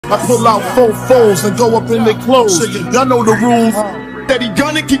I pull out 4 foes and go up in their clothes. Y'all know the rules. That he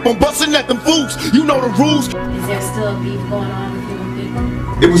gunning, keep on busting at them fools. You know the rules. Is there still beef going on with you and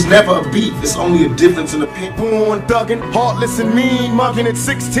Biggie? It was never a beef, it's only a difference in opinion. Born thuggin', heartless and mean, mugging at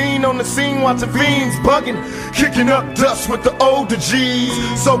 16 on the scene, watching fiends bugging, kicking up dust with the older G's,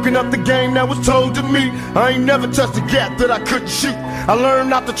 soaking up the game that was told to me. I ain't never touched a gap that I couldn't shoot. I learned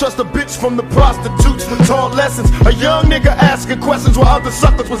not to trust a bitch from the prostitutes. Taught lessons, a young nigga asking questions while other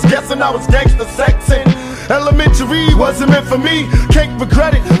suckers was guessing I was gangster sexing. Elementary wasn't meant for me, can't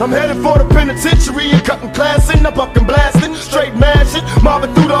regret it. I'm headed for the penitentiary and cutting class in, I'm fucking blasting, straight mashing,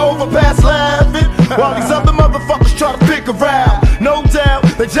 mobbing through the overpass laughing, while these other motherfuckers try to pick around. No doubt,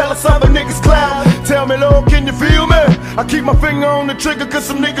 they jealous of a nigga's clout. Tell me, Lord, can you feel me? I keep my finger on the trigger cause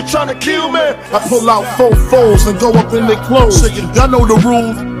some nigga tryna kill me. I pull out 4 foes and go up in their clothes. Y'all know the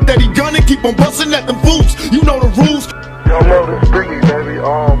rules. That he gunning, keep on busting at them fools. You know the rules. Y'all know this Biggie, baby.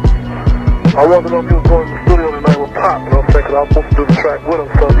 I wasn't on, you was going to the studio tonight with Pop, you know what I'm saying? Cause I was supposed to do the track with him,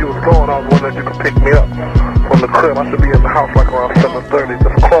 so if you was going, I was wondering if you could pick me up from the crib. I should be in the house like around 7:30.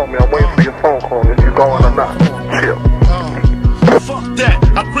 Just call me, I'm waiting for your phone call if you going or not. Chill. Fuck that,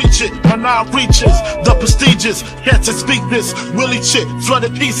 I preach it, my now reaches the prestigious, had to speak this, Willie shit,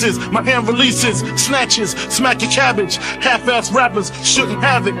 flooded pieces, my hand releases, snatches, smack your cabbage, half-ass rappers shouldn't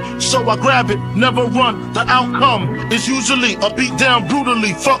have it, so I grab it, never run, the outcome is usually a beat down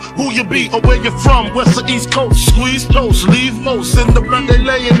brutally, fuck who you be or where you're from, west or east coast, squeeze toast, leave most in the blend they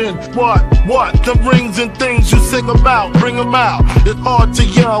laying in, what, the rings and things you sing about, bring them out, it's hard to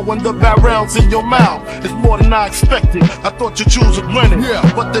yell when the barrel's in your mouth, it's more than I expected, I thought you choose a grinning,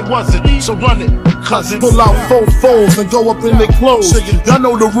 but they wasn't, so run it, cousin. Pull out 4 foes and go up in their clothes. Y'all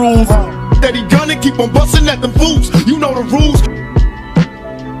know the rules. That he gunning, keep on busting at them fools. You know the rules.